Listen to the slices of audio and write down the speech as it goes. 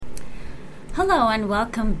Hello and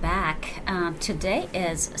welcome back. Today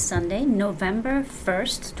is Sunday, November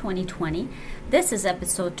 1st, 2020. This is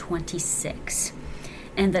episode 26.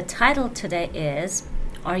 And the title today is,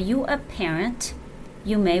 Are You a Parent?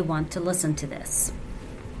 You may want to listen to this.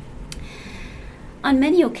 On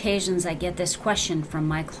many occasions, I get this question from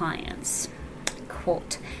my clients.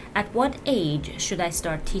 Quote, at what age should I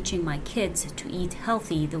start teaching my kids to eat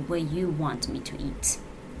healthy the way you want me to eat?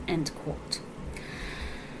 End quote.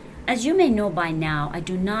 As you may know by now, I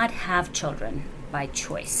do not have children by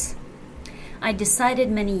choice. I decided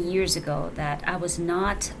many years ago that I was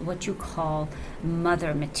not what you call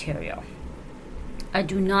mother material. I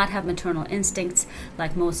do not have maternal instincts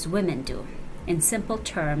like most women do. In simple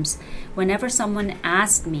terms, whenever someone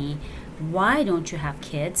asked me, why don't you have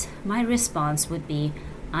kids? My response would be,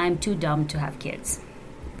 I'm too dumb to have kids.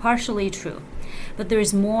 Partially true, but there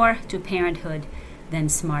is more to parenthood than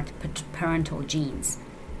smart parental genes.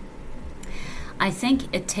 I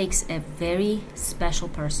think it takes a very special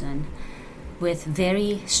person with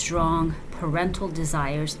very strong parental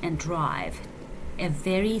desires and drive, a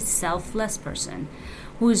very selfless person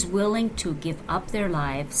who is willing to give up their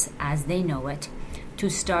lives as they know it to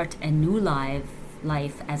start a new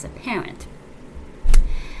life as a parent.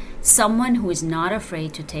 Someone who is not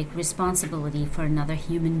afraid to take responsibility for another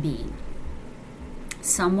human being.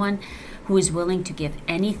 Someone who is willing to give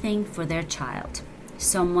anything for their child.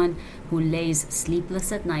 Someone who lays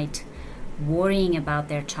sleepless at night, worrying about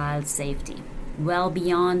their child's safety, well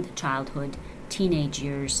beyond childhood, teenage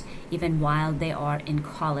years, even while they are in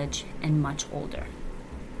college and much older.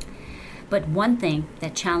 But one thing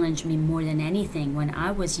that challenged me more than anything when I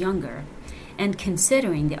was younger and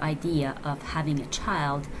considering the idea of having a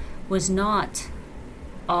child was not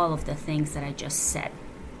all of the things that I just said.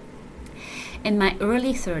 In my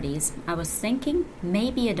early 30s, I was thinking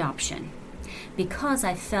maybe adoption, because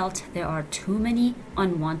I felt there are too many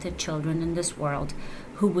unwanted children in this world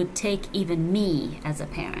who would take even me as a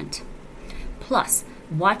parent. Plus,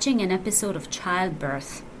 watching an episode of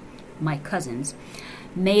Childbirth, my cousins,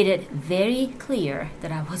 made it very clear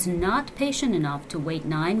that I was not patient enough to wait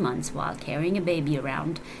 9 months while carrying a baby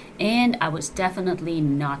around, and I was definitely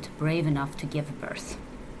not brave enough to give birth.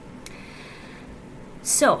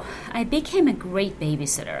 So, I became a great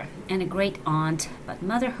babysitter and a great aunt, but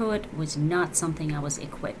motherhood was not something I was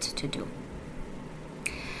equipped to do.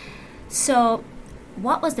 So,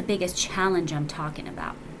 what was the biggest challenge I'm talking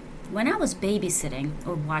about? When I was babysitting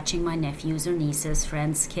or watching my nephews or nieces,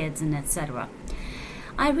 friends, kids, and etc.,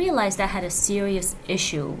 I realized I had a serious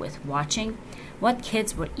issue with watching what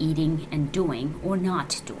kids were eating and doing or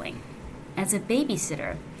not doing. As a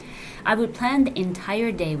babysitter, I would plan the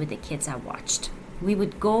entire day with the kids I watched. We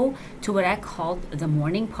would go to what I called the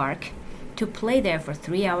morning park to play there for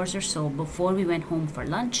 3 hours or so before we went home for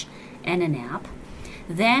lunch and a nap.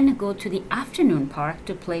 Then go to the afternoon park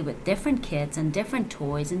to play with different kids and different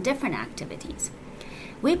toys and different activities.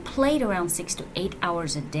 We played around 6 to 8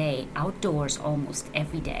 hours a day outdoors almost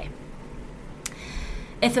every day.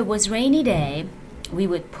 If it was rainy day, we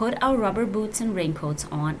would put our rubber boots and raincoats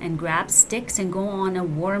on and grab sticks and go on a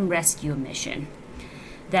worm rescue mission.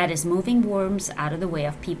 That is moving worms out of the way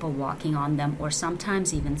of people walking on them or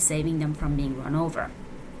sometimes even saving them from being run over.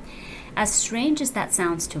 As strange as that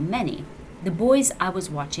sounds to many, the boys I was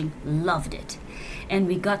watching loved it, and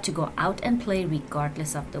we got to go out and play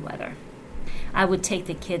regardless of the weather. I would take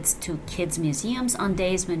the kids to kids' museums on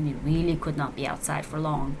days when we really could not be outside for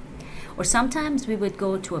long. Or sometimes we would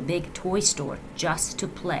go to a big toy store just to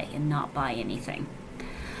play and not buy anything.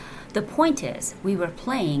 The point is, we were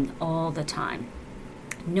playing all the time.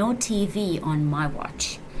 No TV on my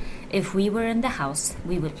watch. If we were in the house,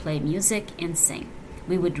 we would play music and sing.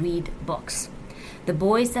 We would read books. The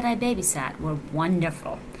boys that I babysat were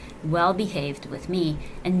wonderful, well behaved with me,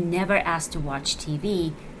 and never asked to watch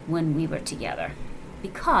TV when we were together.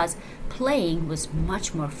 Because playing was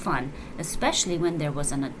much more fun, especially when there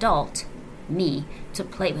was an adult, me, to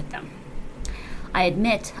play with them. I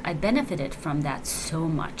admit I benefited from that so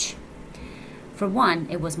much. For one,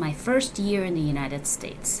 it was my first year in the United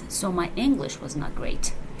States, so my English was not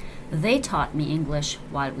great. They taught me English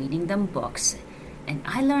while reading them books, and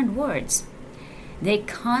I learned words. They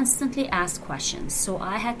constantly asked questions, so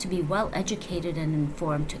I had to be well educated and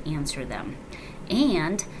informed to answer them.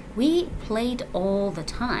 And we played all the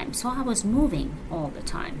time, so I was moving all the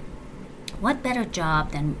time. What better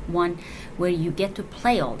job than one where you get to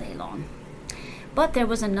play all day long? But there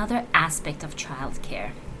was another aspect of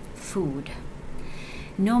childcare: food.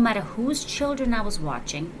 No matter whose children I was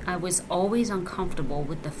watching, I was always uncomfortable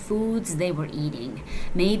with the foods they were eating.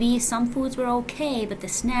 Maybe some foods were okay, but the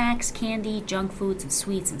snacks, candy, junk foods, and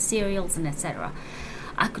sweets and cereals and etc.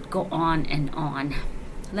 I could go on and on.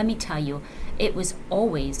 Let me tell you, it was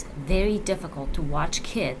always very difficult to watch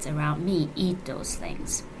kids around me eat those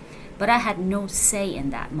things. But I had no say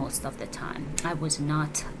in that most of the time. I was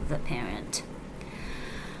not the parent.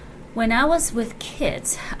 When I was with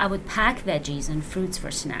kids, I would pack veggies and fruits for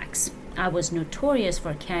snacks. I was notorious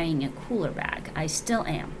for carrying a cooler bag. I still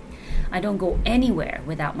am. I don't go anywhere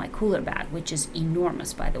without my cooler bag, which is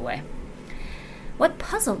enormous, by the way. What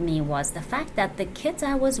puzzled me was the fact that the kids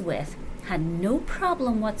I was with had no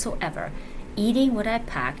problem whatsoever eating what I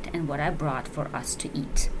packed and what I brought for us to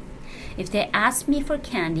eat. If they asked me for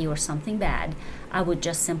candy or something bad, I would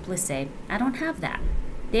just simply say, I don't have that.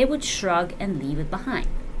 They would shrug and leave it behind.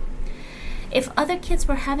 If other kids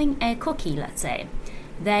were having a cookie, let's say,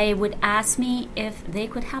 they would ask me if they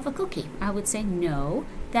could have a cookie. I would say, no,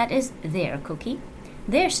 that is their cookie,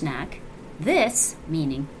 their snack. This,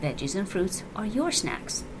 meaning veggies and fruits, are your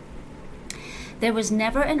snacks. There was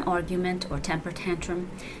never an argument or temper tantrum.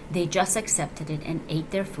 They just accepted it and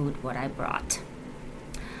ate their food, what I brought.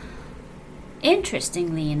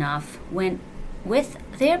 Interestingly enough, when with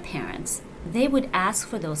their parents, they would ask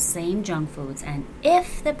for those same junk foods, and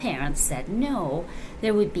if the parents said no,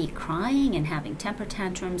 there would be crying and having temper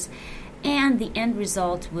tantrums, and the end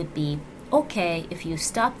result would be, okay, if you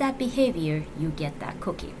stop that behavior, you get that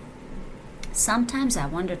cookie. Sometimes I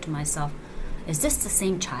wonder to myself, is this the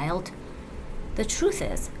same child? The truth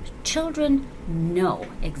is, children know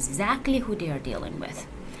exactly who they are dealing with.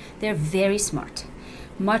 They're very smart,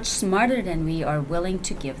 much smarter than we are willing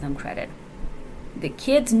to give them credit. The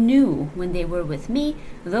kids knew when they were with me,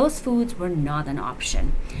 those foods were not an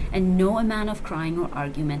option, and no amount of crying or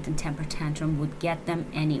argument and temper tantrum would get them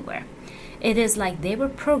anywhere. It is like they were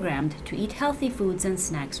programmed to eat healthy foods and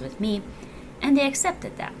snacks with me, and they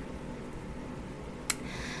accepted that.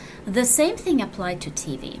 The same thing applied to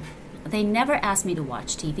TV. They never asked me to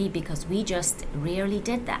watch TV because we just rarely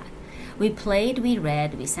did that. We played, we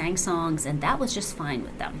read, we sang songs, and that was just fine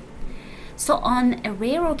with them. So on a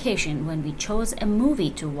rare occasion when we chose a movie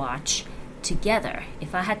to watch together,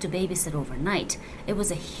 if I had to babysit overnight, it was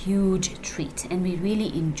a huge treat, and we really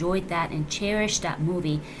enjoyed that and cherished that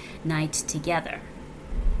movie night together.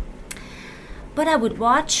 But I would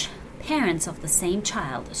watch parents of the same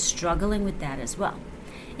child struggling with that as well.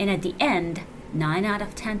 And at the end, 9 out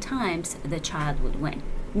of 10 times, the child would win.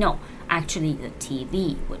 No, actually, the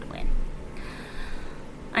TV would win.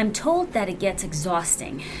 I'm told that it gets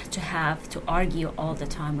exhausting to have to argue all the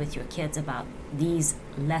time with your kids about these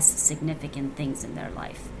less significant things in their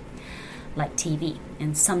life, like TV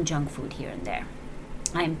and some junk food here and there.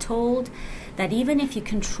 I am told that even if you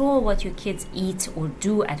control what your kids eat or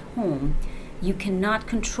do at home, you cannot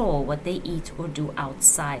control what they eat or do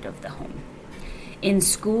outside of the home. In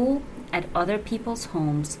school, at other people's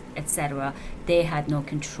homes, etc., they had no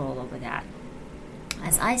control over that.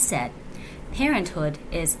 As I said, parenthood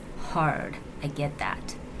is hard. I get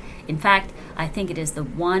that. In fact, I think it is the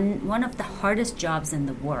one of the hardest jobs in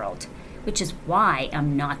the world, which is why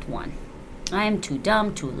I'm not one. I am too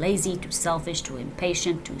dumb, too lazy, too selfish, too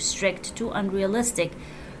impatient, too strict, too unrealistic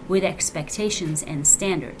with expectations and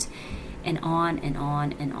standards, and on and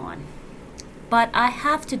on and on. But I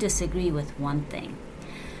have to disagree with one thing,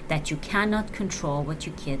 that you cannot control what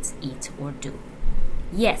your kids eat or do.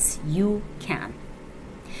 Yes, you can.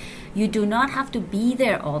 You do not have to be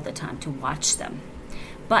there all the time to watch them,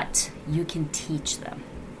 but you can teach them.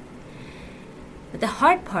 But the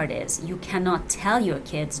hard part is you cannot tell your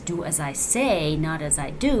kids, do as I say, not as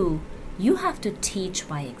I do. You have to teach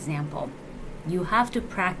by example. You have to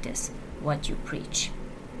practice what you preach.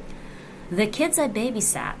 The kids I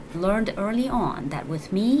babysat learned early on that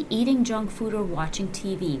with me, eating junk food or watching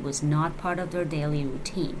TV was not part of their daily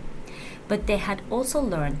routine. But they had also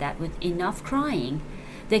learned that with enough crying,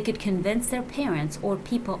 they could convince their parents or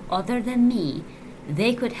people other than me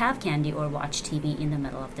they could have candy or watch TV in the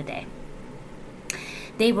middle of the day.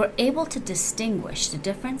 They were able to distinguish the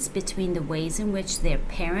difference between the ways in which their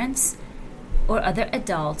parents or other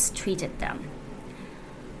adults treated them.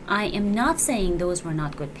 I am not saying those were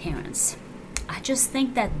not good parents. I just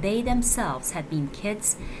think that they themselves had been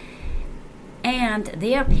kids and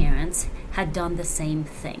their parents had done the same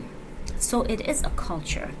thing. So it is a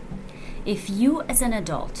culture. If you as an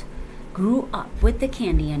adult grew up with the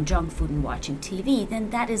candy and junk food and watching TV,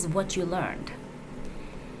 then that is what you learned.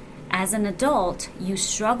 As an adult, you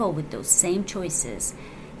struggle with those same choices,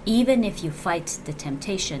 even if you fight the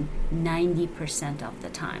temptation 90% of the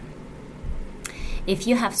time. If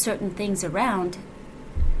you have certain things around,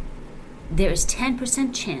 there is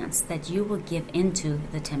 10% chance that you will give into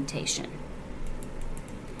the temptation.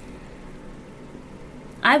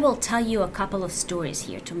 I will tell you a couple of stories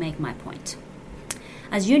here to make my point.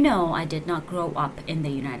 As you know, I did not grow up in the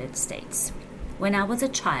United States. When I was a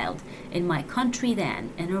child, in my country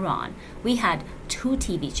then, in Iran, we had 2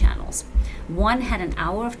 TV channels. One had an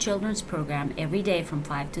hour of children's program every day from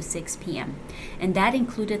 5 to 6 p.m., and that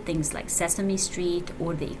included things like Sesame Street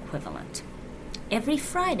or the equivalent. Every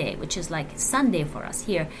Friday, which is like Sunday for us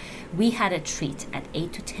here, we had a treat at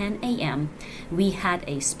 8 to 10 a.m. We had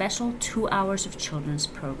a special 2 hours of children's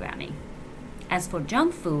programming. As for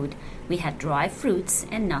junk food, we had dry fruits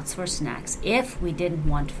and nuts for snacks if we didn't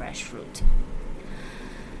want fresh fruit.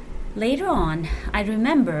 Later on, I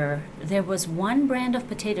remember there was one brand of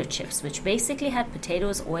potato chips which basically had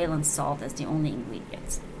potatoes, oil, and salt as the only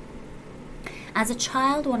ingredients. As a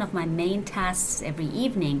child, one of my main tasks every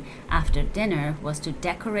evening after dinner was to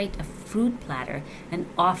decorate a fruit platter and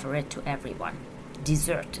offer it to everyone.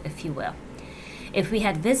 Dessert, if you will. If we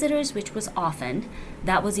had visitors, which was often,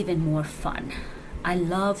 that was even more fun. I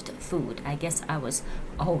loved food. I guess I was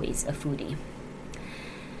always a foodie.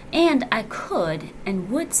 And I could and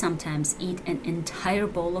would sometimes eat an entire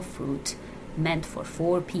bowl of fruit meant for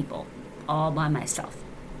 4 people, all by myself.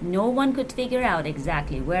 No one could figure out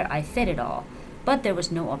exactly where I fit it all, but there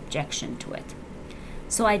was no objection to it.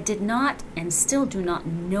 So I did not and still do not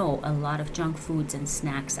know a lot of junk foods and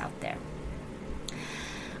snacks out there.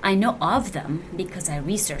 I know of them because I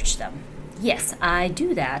researched them. Yes, I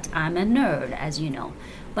do that. I'm a nerd, as you know,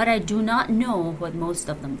 but I do not know what most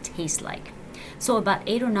of them taste like. So about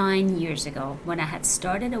 8 or 9 years ago, when I had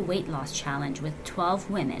started a weight loss challenge with 12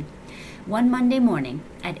 women, one Monday morning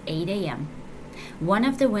at 8 a.m., one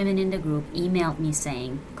of the women in the group emailed me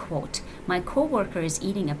saying, quote, "My coworker is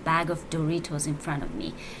eating a bag of Doritos in front of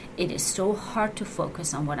me. It is so hard to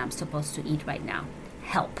focus on what I'm supposed to eat right now.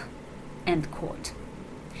 Help." End quote.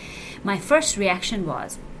 My first reaction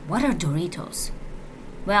was, what are Doritos?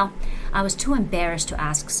 Well, I was too embarrassed to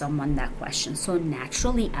ask someone that question, so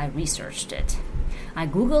naturally I researched it. I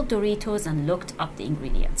googled Doritos and looked up the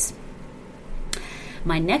ingredients.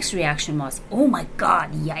 My next reaction was, oh my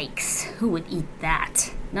God, yikes, who would eat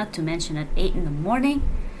that? Not to mention at 8 in the morning.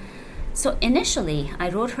 So initially, I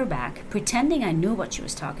wrote her back, pretending I knew what she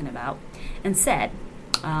was talking about, and said,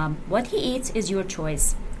 what he eats is your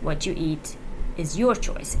choice. What you eat is your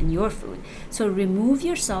choice and your food. So remove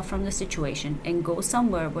yourself from the situation and go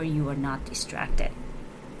somewhere where you are not distracted.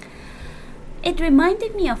 It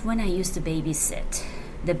reminded me of when I used to babysit.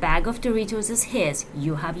 The bag of Doritos is his,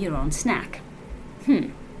 you have your own snack.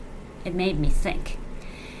 It made me think.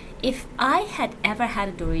 If I had ever had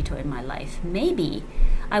a Dorito in my life, maybe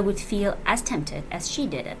I would feel as tempted as she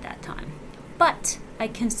did at that time. But I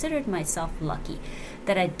considered myself lucky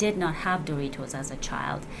that I did not have Doritos as a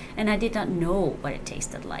child, and I did not know what it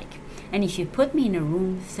tasted like. And if you put me in a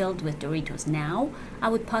room filled with Doritos now, I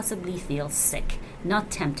would possibly feel sick,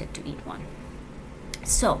 not tempted to eat one.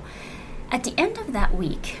 So, at the end of that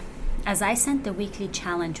week, as I sent the weekly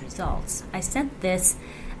challenge results, I sent this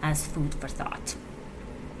as food for thought.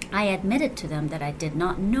 I admitted to them that I did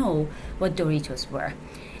not know what Doritos were,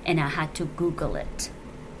 and I had to Google it.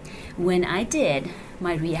 When I did,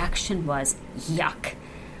 my reaction was, yuck.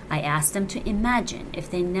 I asked them to imagine if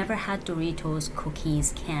they never had Doritos,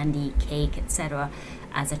 cookies, candy, cake, etc.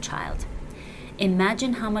 as a child.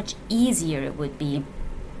 Imagine how much easier it would be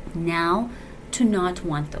now to not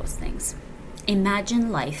want those things.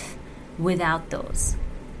 Imagine life without those.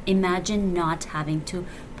 Imagine not having to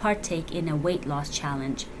partake in a weight loss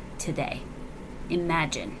challenge today.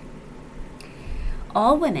 Imagine.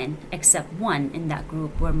 All women except one in that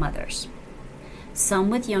group were mothers. Some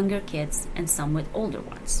with younger kids and some with older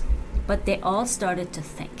ones. But they all started to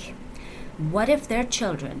think, what if their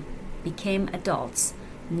children became adults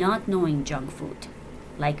not knowing junk food,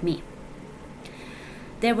 like me?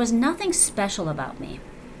 There was nothing special about me.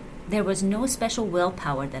 There was no special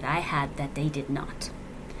willpower that I had that they did not.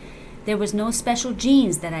 There was no special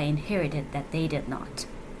genes that I inherited that they did not.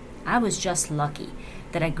 I was just lucky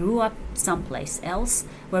that I grew up someplace else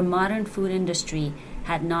where modern food industry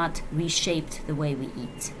had not reshaped the way we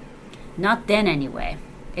eat. Not then anyway.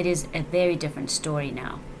 It is a very different story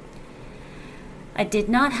now. I did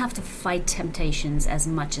not have to fight temptations as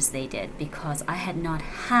much as they did because I had not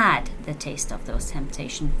had the taste of those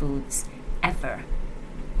temptation foods ever.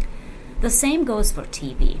 The same goes for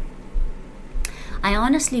TV. I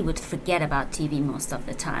honestly would forget about TV most of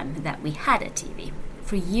the time that we had a TV.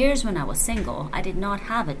 For years when I was single, I did not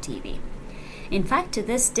have a TV. In fact, to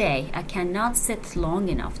this day, I cannot sit long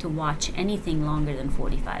enough to watch anything longer than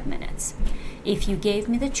 45 minutes. If you gave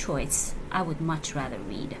me the choice, I would much rather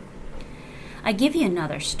read. I give you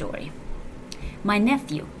another story. My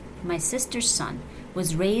nephew, my sister's son,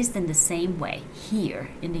 was raised in the same way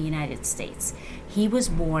here in the United States. He was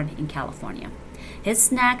born in California. His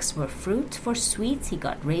snacks were fruit. For sweets, he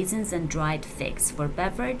got raisins and dried figs. For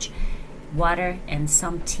beverage, water and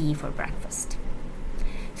some tea for breakfast.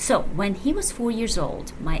 So when he was 4 years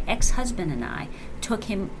old, my ex-husband and I took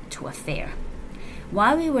him to a fair.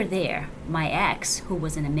 While we were there, my ex, who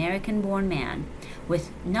was an American-born man with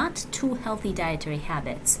not too healthy dietary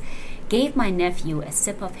habits, gave my nephew a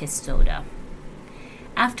sip of his soda.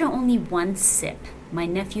 After only one sip, my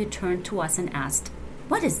nephew turned to us and asked,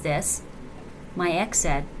 "What is this?" My ex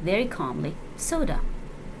said, very calmly, "Soda."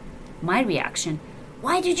 My reaction,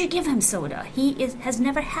 "Why did you give him soda? He has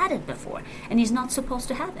never had it before, and he's not supposed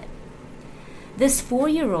to have it." This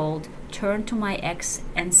 4-year-old turned to my ex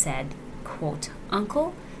and said, quote,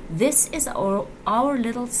 "Uncle, this is our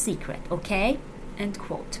little secret, okay?" End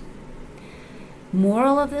quote.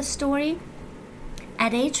 Moral of the story?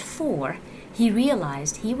 At age 4, he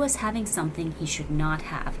realized he was having something he should not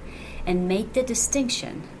have and made the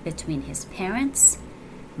distinction between his parents,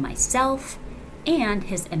 myself, and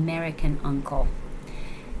his American uncle.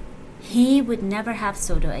 He would never have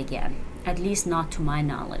soda again, at least not to my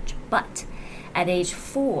knowledge. But at age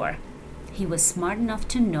 4, he was smart enough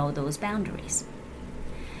to know those boundaries.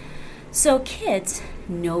 So kids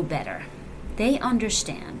know better. They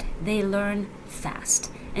understand, they learn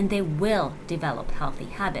fast, and they will develop healthy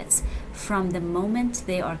habits from the moment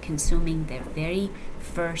they are consuming their very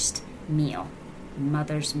first meal,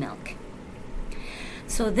 mother's milk.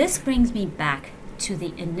 So this brings me back to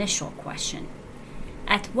the initial question.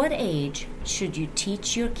 At what age should you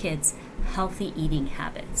teach your kids healthy eating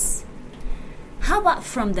habits? How about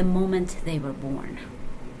from the moment they were born?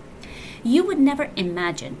 You would never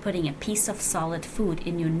imagine putting a piece of solid food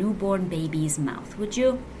in your newborn baby's mouth, would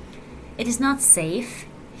you? It is not safe.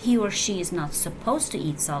 He or she is not supposed to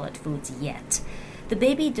eat solid foods yet. The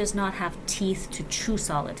baby does not have teeth to chew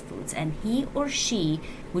solid foods, and he or she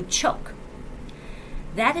would choke.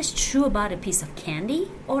 That is true about a piece of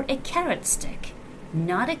candy or a carrot stick.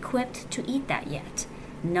 Not equipped to eat that yet.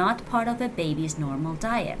 Not part of a baby's normal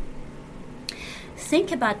diet.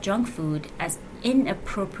 Think about junk food as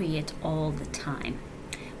inappropriate all the time.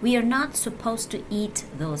 We are not supposed to eat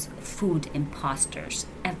those food imposters,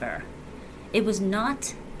 ever. It was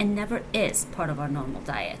not and never is part of our normal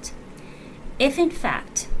diet. If in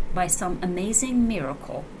fact, by some amazing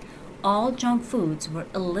miracle, all junk foods were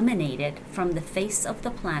eliminated from the face of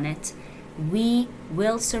the planet, we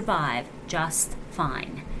will survive just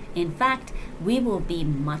fine. In fact, we will be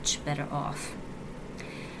much better off.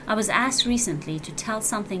 I was asked recently to tell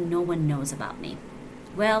something no one knows about me.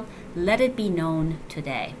 Well, let it be known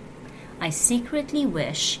today. I secretly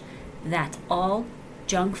wish that all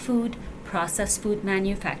junk food, processed food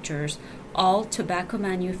manufacturers, all tobacco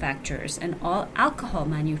manufacturers, and all alcohol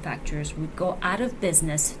manufacturers would go out of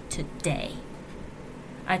business today.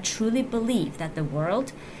 I truly believe that the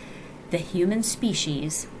world, the human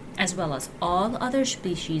species, as well as all other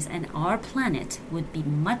species and our planet would be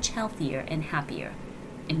much healthier and happier.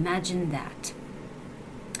 Imagine that.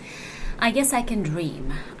 I guess I can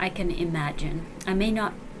dream. I can imagine. I may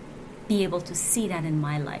not be able to see that in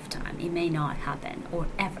my lifetime. It may not happen or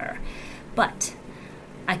ever. But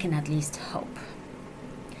I can at least hope.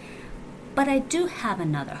 But I do have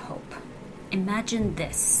another hope. Imagine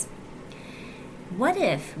this. What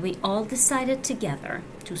if we all decided together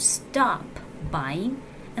to stop buying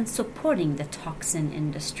and supporting the toxin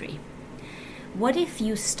industry? What if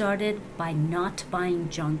you started by not buying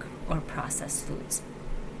junk or processed foods?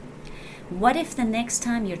 What if the next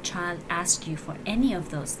time your child asks you for any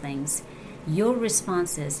of those things, your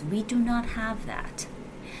response is, "We do not have that"?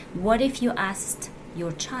 What if you asked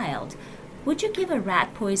your child, "Would you give a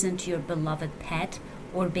rat poison to your beloved pet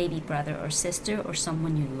or baby brother or sister or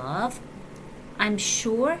someone you love?" I'm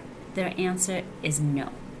sure their answer is no.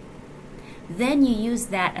 Then you use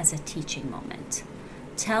that as a teaching moment.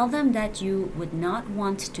 Tell them that you would not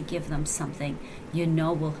want to give them something you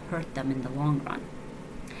know will hurt them in the long run.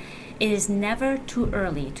 It is never too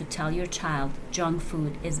early to tell your child junk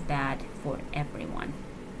food is bad for everyone.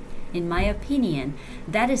 In my opinion,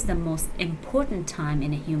 that is the most important time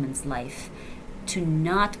in a human's life, to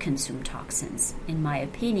not consume toxins. In my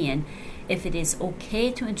opinion, if it is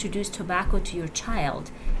okay to introduce tobacco to your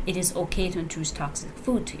child, it is okay to introduce toxic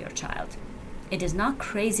food to your child. It is not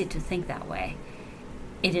crazy to think that way.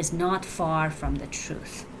 It is not far from the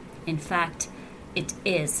truth. In fact, it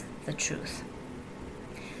is the truth.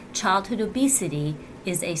 Childhood obesity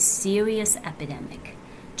is a serious epidemic.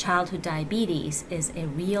 Childhood diabetes is a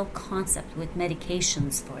real concept with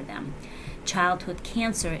medications for them. Childhood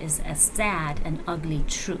cancer is a sad and ugly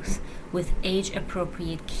truth with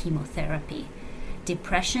age-appropriate chemotherapy.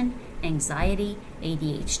 Depression, anxiety,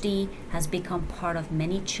 ADHD has become part of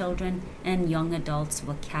many children and young adults'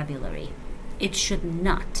 vocabulary. It should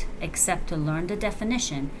not, except to learn the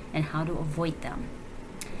definition and how to avoid them.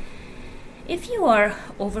 If you are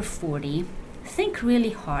over 40, think really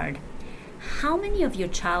hard. How many of your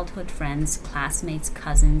childhood friends, classmates,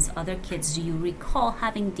 cousins, other kids do you recall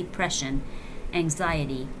having depression,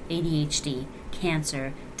 anxiety, ADHD,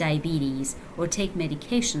 cancer, diabetes, or take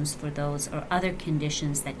medications for those or other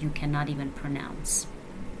conditions that you cannot even pronounce?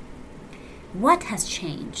 What has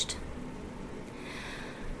changed?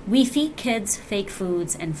 We feed kids fake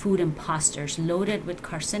foods and food imposters loaded with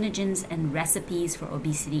carcinogens and recipes for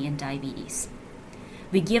obesity and diabetes.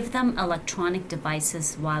 We give them electronic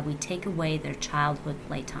devices while we take away their childhood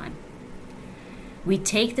playtime. We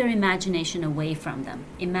take their imagination away from them,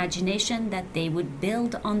 imagination that they would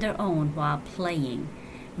build on their own while playing,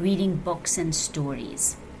 reading books and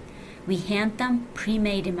stories. We hand them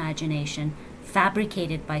pre-made imagination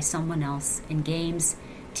fabricated by someone else in games,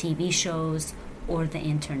 TV shows, or the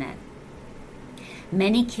internet.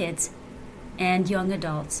 Many kids and young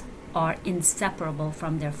adults are inseparable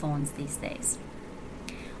from their phones these days.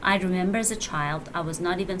 I remember as a child, I was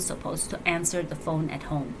not even supposed to answer the phone at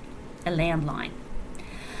home, a landline.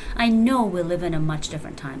 I know we live in a much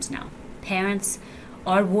different times now. Parents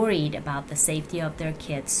are worried about the safety of their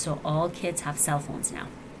kids, so all kids have cell phones now.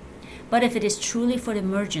 But if it is truly for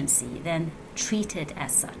emergency, then treat it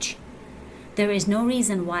as such. There is no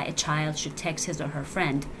reason why a child should text his or her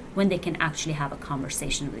friend when they can actually have a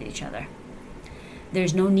conversation with each other.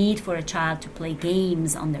 There's no need for a child to play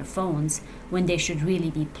games on their phones when they should really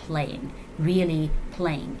be playing,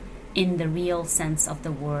 in the real sense of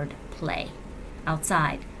the word play,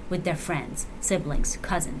 outside with their friends, siblings,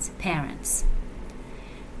 cousins, parents.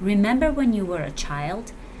 Remember when you were a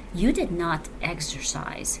child, you did not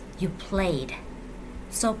exercise, you played.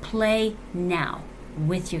 So play now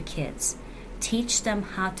with your kids. Teach them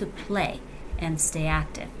how to play and stay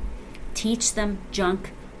active. Teach them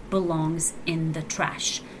junk belongs in the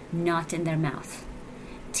trash, not in their mouth.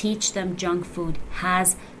 Teach them junk food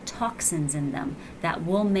has toxins in them that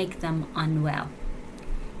will make them unwell.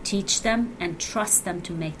 Teach them and trust them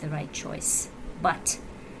to make the right choice. But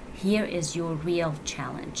here is your real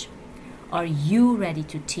challenge. Are you ready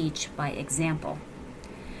to teach by example?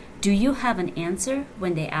 Do you have an answer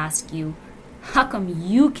when they ask you, how come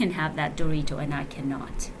you can have that Dorito and I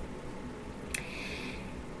cannot?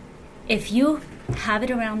 If you have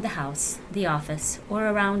it around the house, the office, or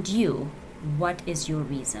around you, what is your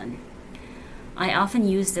reason? I often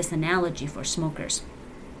use this analogy for smokers.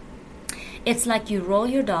 It's like you roll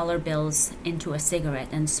your dollar bills into a cigarette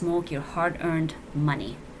and smoke your hard-earned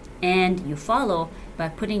money, and you follow by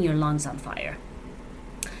putting your lungs on fire.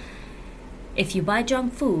 If you buy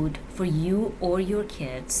junk food for you or your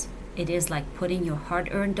kids, it is like putting your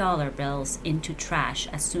hard-earned dollar bills into trash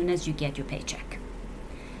as soon as you get your paycheck.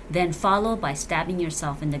 Then follow by stabbing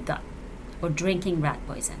yourself in the gut or drinking rat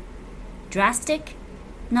poison. Drastic?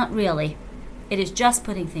 Not really. It is just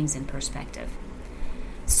putting things in perspective.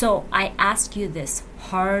 So I ask you this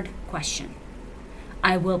hard question.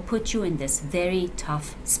 I will put you in this very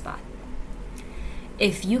tough spot.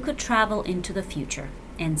 If you could travel into the future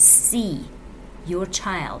and see your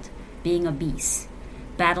child being obese,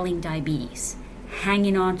 battling diabetes,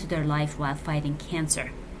 hanging on to their life while fighting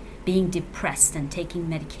cancer, being depressed and taking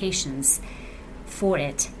medications for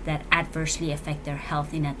it that adversely affect their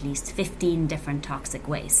health in at least 15 different toxic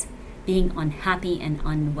ways, being unhappy and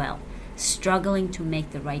unwell, struggling to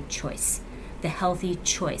make the right choice, the healthy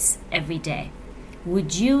choice every day,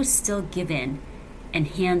 would you still give in and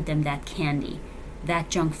hand them that candy,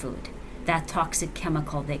 that junk food, that toxic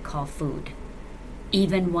chemical they call food,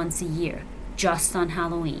 even once a year, just on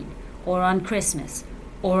Halloween, or on Christmas,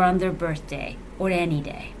 or on their birthday, or any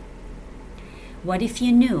day? What if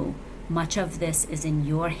you knew much of this is in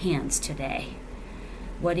your hands today?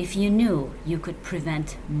 What if you knew you could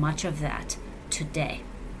prevent much of that today?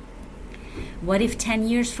 What if 10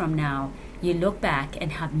 years from now you look back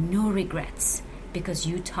and have no regrets because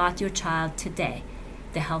you taught your child today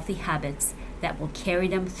the healthy habits that will carry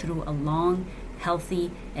them through a long,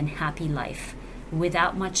 healthy, and happy life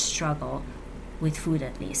without much struggle, with food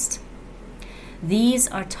at least? These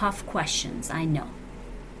are tough questions, I know.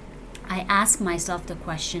 I ask myself the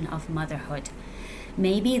question of motherhood.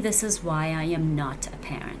 Maybe this is why I am not a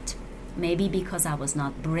parent. Maybe because I was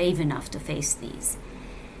not brave enough to face these.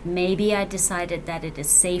 Maybe I decided that it is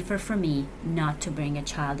safer for me not to bring a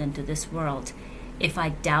child into this world if I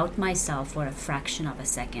doubt myself for a fraction of a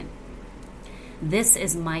second. This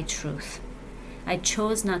is my truth. I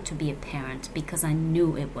chose not to be a parent because I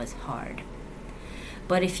knew it was hard.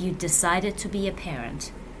 But if you decided to be a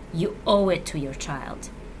parent, you owe it to your child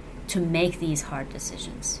to make these hard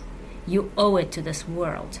decisions. You owe it to this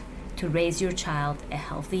world to raise your child a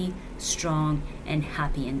healthy, strong, and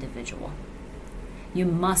happy individual. You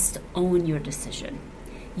must own your decision.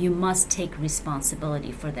 You must take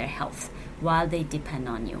responsibility for their health while they depend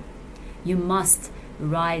on you. You must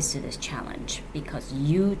rise to this challenge because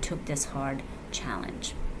you took this hard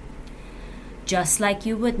challenge. Just like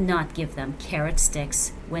you would not give them carrot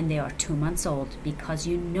sticks when they are 2 months old because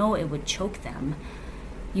you know it would choke them,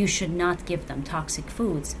 you should not give them toxic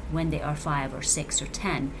foods when they are 5 or 6 or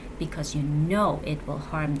 10 because you know it will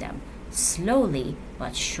harm them slowly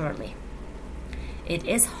but surely. It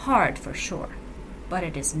is hard for sure, but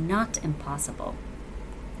it is not impossible.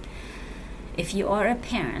 If you are a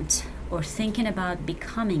parent or thinking about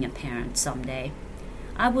becoming a parent someday,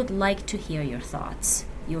 I would like to hear your thoughts,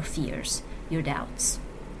 your fears, your doubts.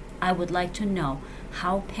 I would like to know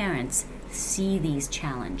how parents see these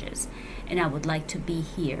challenges, and I would like to be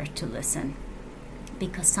here to listen.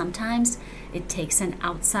 Because sometimes it takes an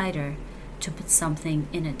outsider to put something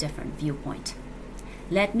in a different viewpoint.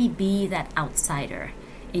 Let me be that outsider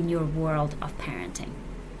in your world of parenting.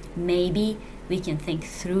 Maybe we can think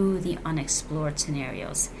through the unexplored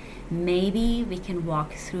scenarios. Maybe we can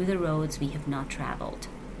walk through the roads we have not traveled.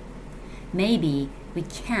 Maybe we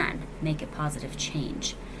can make a positive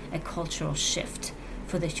change, a cultural shift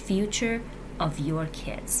for the future of your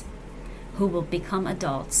kids, who will become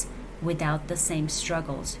adults without the same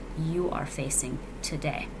struggles you are facing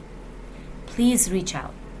today. Please reach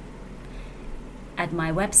out at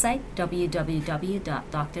my website,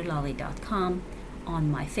 www.drlolly.com,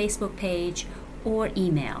 on my Facebook page, or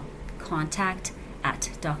email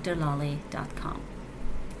contact@drlolly.com.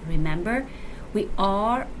 Remember, we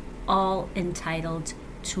are all entitled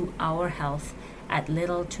to our health at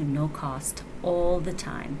little to no cost all the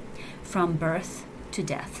time, from birth to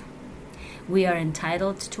death. We are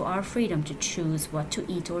entitled to our freedom to choose what to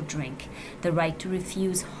eat or drink, the right to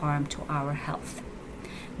refuse harm to our health.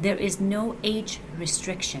 There is no age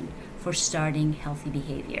restriction for starting healthy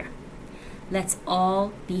behavior. Let's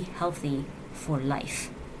all be healthy for life.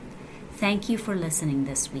 Thank you for listening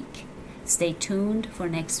this week. Stay tuned for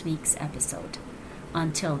next week's episode.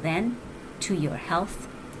 Until then, to your health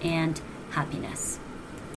and happiness.